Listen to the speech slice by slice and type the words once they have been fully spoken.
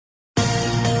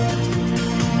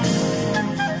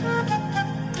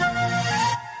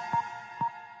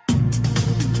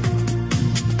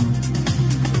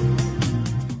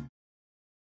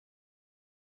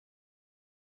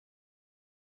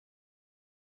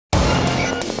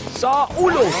Sa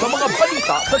ulo sa mga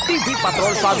balita sa TV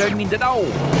Patrol Southern Mindanao.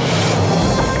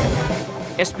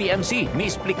 SPMC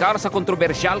miisplikar sa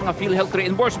kontrobersyal nga PhilHealth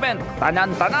reimbursement.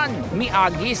 Tanan-tanan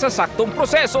miagi sa saktong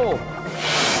proseso.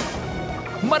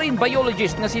 Marine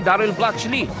biologist nga si Daryl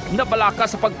Blatchley nabalaka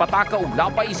sa pagpataka og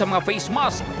lapay sa mga face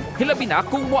mask. Hilabi na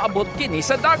kung moabot kini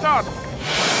sa dagat.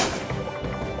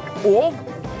 O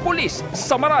pulis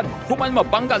samaran human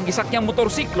mabangga ang gisakyang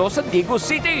motorsiklo sa Digos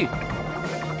City.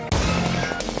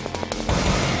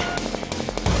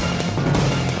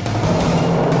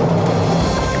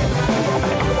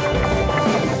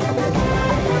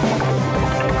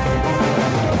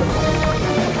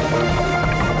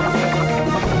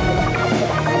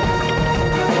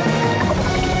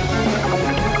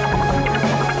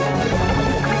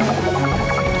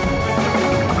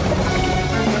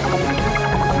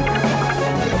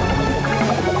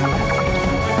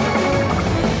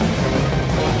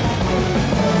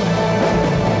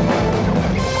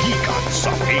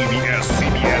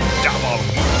 ABS-CBN Davao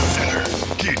Center.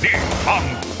 Kini ang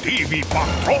TV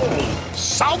Patrol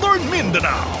Southern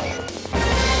Mindanao.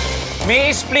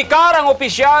 Miisplikar ang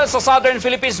opisyal sa Southern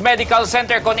Philippines Medical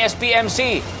Center kon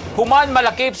SPMC. Human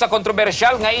malakip sa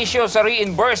kontrobersyal nga issue sa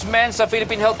reimbursement sa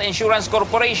Philippine Health Insurance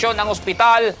Corporation ang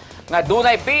ospital nga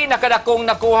dunay pinakadakong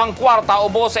nakuhang kwarta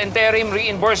ubos sa interim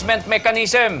reimbursement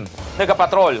mechanism.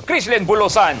 Nagapatrol, Crislin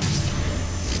Bulosan.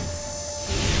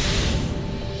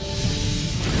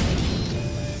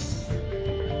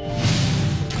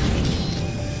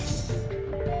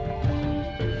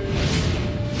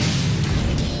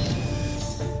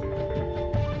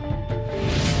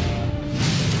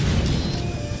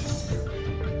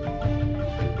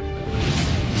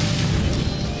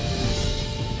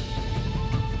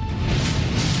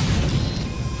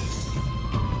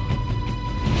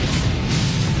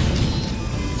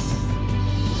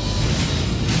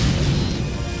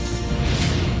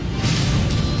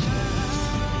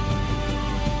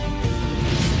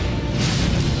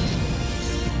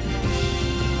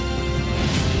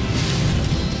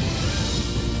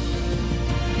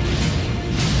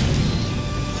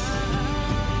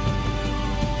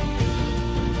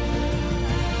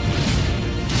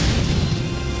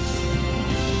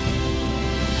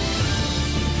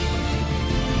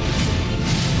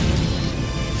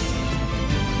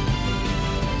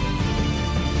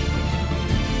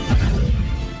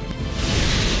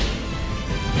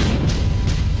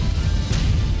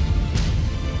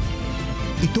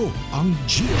 Ito ang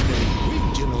GMA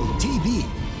Regional TV,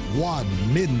 One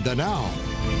Mindanao.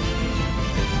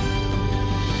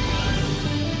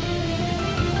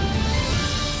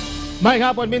 May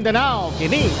hapon Mindanao,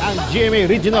 kini ang GMA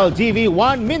Regional TV,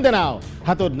 One Mindanao.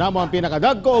 Hatod namo ang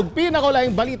pinakadagko ug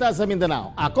pinakalaing balita sa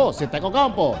Mindanao. Ako si Teco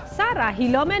Campo. Sara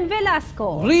Hilomen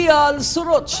Velasco. Real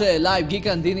Surotche, live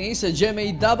gikan dinhi sa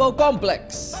GMA Davao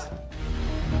Complex.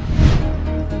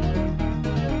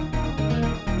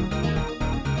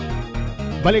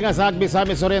 Balik nga sa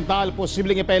Misamis Oriental,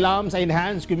 posibleng ipailam sa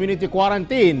Enhanced Community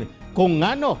Quarantine. Kung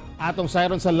ngano, atong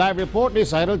sayron sa live report ni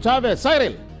Cyril Chavez.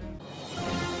 Cyril!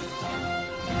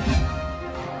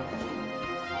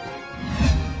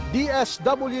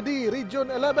 DSWD Region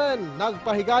 11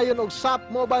 nagpahigayon og SAP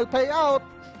mobile payout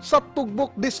sa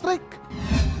Tugbok District.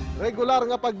 Regular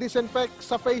nga pag-disinfect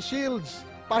sa face shields,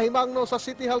 pahimangno sa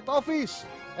City Health Office.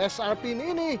 SRP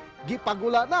niini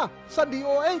gipagula na sa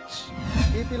DOH.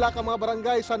 Ipila ka mga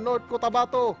barangay sa North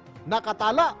Cotabato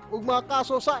nakatala og mga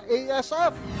kaso sa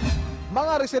ASF.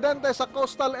 Mga residente sa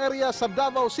coastal area sa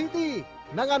Davao City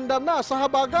nangandam na sa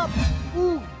habagat.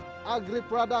 Ug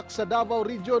agri-products sa Davao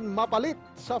Region mapalit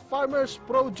sa Farmers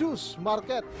Produce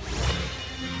Market.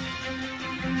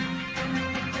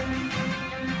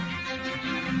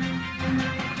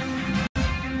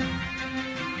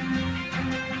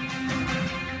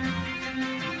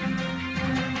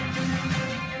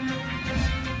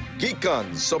 Gikan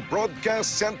sa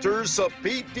broadcast center sa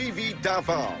PTV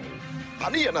Davao.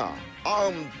 Aniya na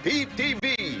ang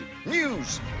PTV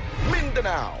News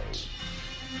Mindanao.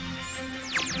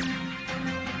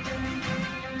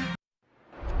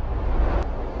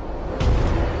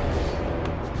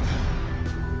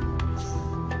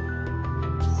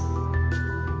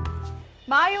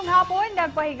 Maayong hapon,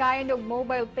 nagpahigayon og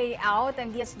mobile payout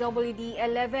ang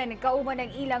DSWD-11 kauban ng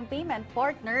ilang payment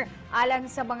partner alang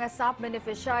sa mga SAP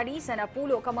beneficiaries sa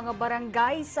napulo ka mga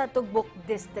barangay sa Tugbok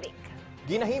District.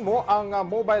 Ginahimo ang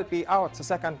mobile payout sa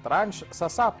second tranche sa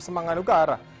SAP sa mga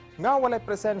lugar nga walay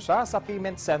presensya sa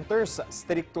payment centers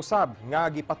stricto sab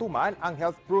nga gipatuman ang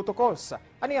health protocols.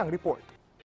 Ani ang report?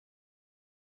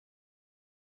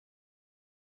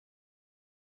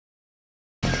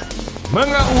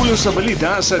 Mga ulo sa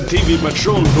balita sa TV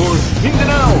Patrol North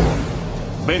Mindanao.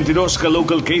 22 ka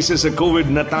local cases sa COVID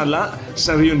natala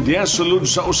sa Rion Diaz sulod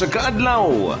sa usa ka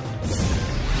adlaw.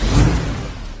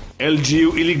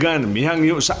 LGU Iligan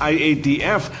mihangyo sa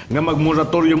IATF nga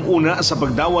magmoratorium una sa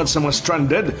pagdawat sa mga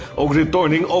stranded o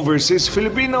returning overseas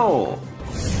Filipino.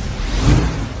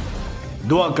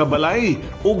 Duha ka balay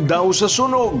ug daw sa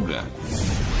sunog.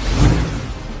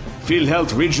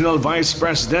 PhilHealth Regional Vice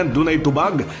President dunay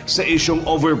tubag sa isyong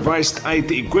overpriced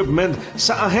IT equipment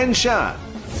sa ahensya.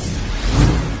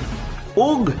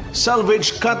 Ug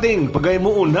salvage cutting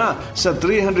pagaymuuna sa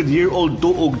 300-year-old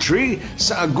tuog tree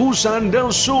sa Agusan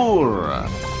del Sur.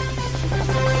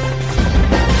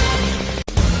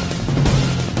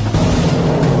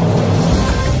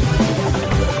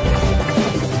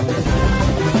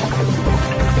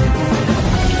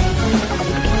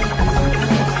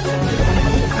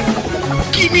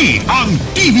 Kini ang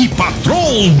TV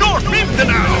Patrol North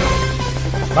Mindanao.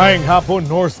 Maayong hapon,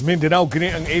 North Mindanao, kini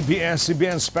ang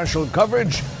ABS-CBN special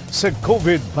coverage sa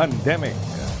COVID pandemic.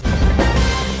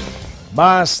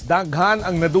 Mas daghan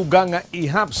ang naduga nga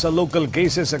ihap sa local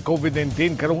cases sa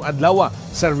COVID-19 karong adlaw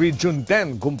sa Region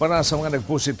 10 kumpara sa mga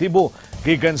nagpositibo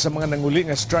gikan sa mga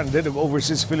nanguli nga stranded of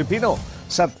overseas Filipino.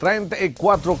 Sa 34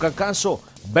 ka kaso,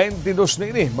 22 na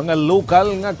ini mga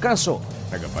local nga kaso.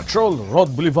 Taga-Patrol,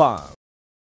 Rod Bolivar.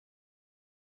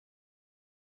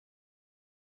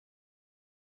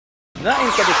 Na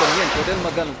encabezamiento del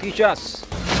mga noticias.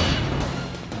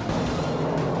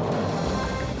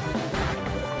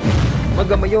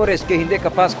 Mga mayores que hindi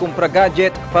kapas compra gadget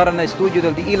para na estudio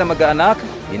del di ila mga anak,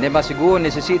 hindi masiguo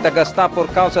necesita gastar por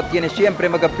causa tiene siempre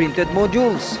mga printed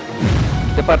modules.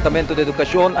 Departamento de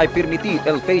Educación ay permitir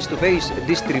el face-to-face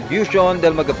distribution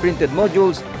del mga printed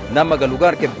modules na mga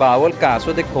lugar que bawal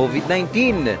kaso de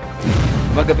COVID-19.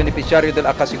 Mga beneficiaryo del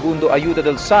akasegundo ayuda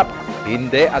del SAP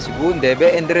hindi asigun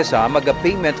debe endereza mga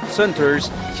payment centers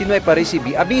sino ay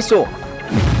parecibi abiso.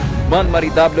 Man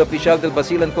maridable opisyal del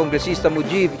Basilan Kongresista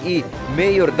Mujib y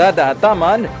Mayor Dada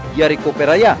Ataman ya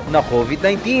recuperaya na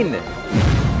COVID-19.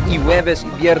 Y Jueves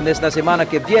y Viernes na semana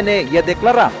que viene ya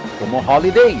deklara como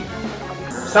holiday.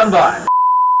 Standby.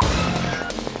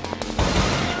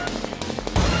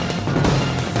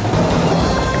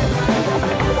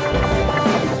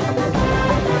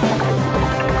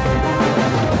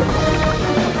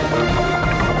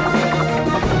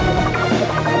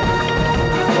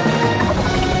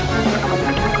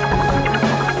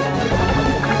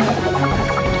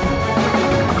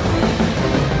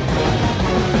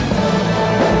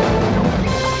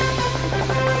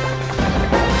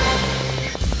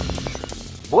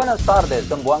 Buenas tardes,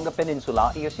 Zamboanga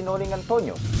Peninsula y Sinoling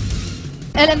Antonio.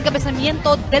 El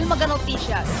encabezamiento del mga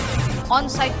noticias.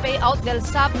 On-site payout del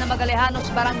SAP na Magalejanos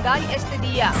Barangay este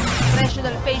día. Presyo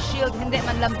del face shield hindi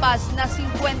man lampas na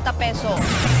 50 peso.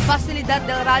 Fasilidad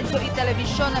del radyo y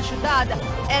televisión na syudad.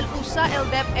 El usa el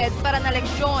DepEd para na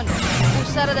leksyon.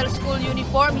 Usara del school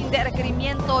uniform hindi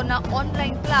requerimiento na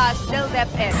online class del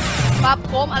DepEd.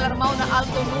 Papcom alarmao na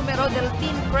alto número del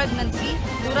teen pregnancy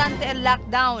durante el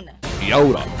lockdown. Y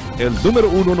ahora, el número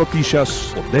 1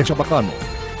 noticias de Chabacano.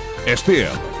 Este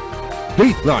es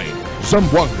Dateline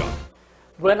Zamboanga.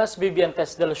 Buenas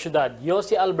vivientes de la ciudad. Yo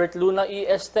si Albert Luna y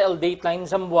este el Dateline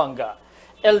Zamboanga.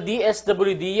 El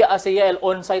DSWD hacia el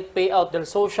on-site payout del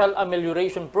Social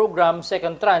Amelioration Program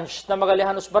second tranche na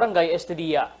Magalejanos Barangay este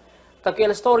día. Kaki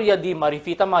la storya di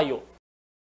Marifita Mayo.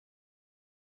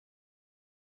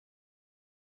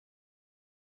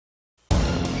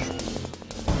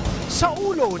 Sa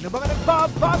ulo ng mga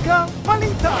nagbabagang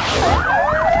balita.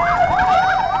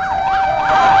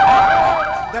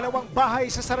 Dalawang bahay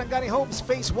sa Sarangani Homes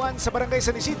Phase 1 sa Barangay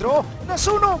San Isidro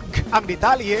nasunog. Ang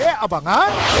detalye,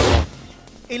 abangan.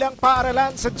 Ilang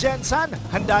paaralan sa Jensan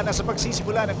handa na sa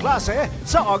pagsisimula ng klase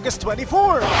sa August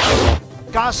 24.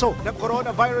 Kaso ng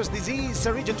coronavirus disease sa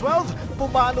Region 12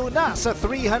 pumalo na sa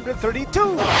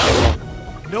 332.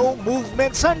 No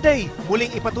Movement Sunday,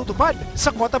 muling ipatutupad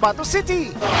sa Cotabato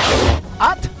City.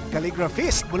 At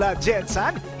calligraphist mula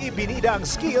Jensan, ibinida ang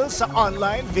skills sa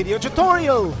online video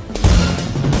tutorial.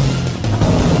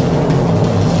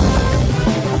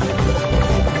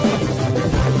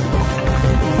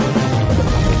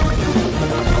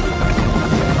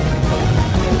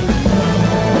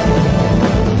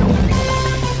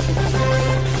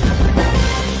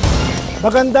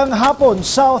 Magandang hapon,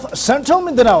 South Central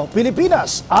Mindanao,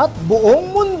 Pilipinas at buong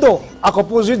mundo. Ako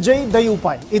po si Jay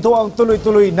Dayupay. Ito ang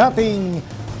tuloy-tuloy nating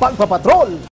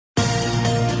pagpapatrol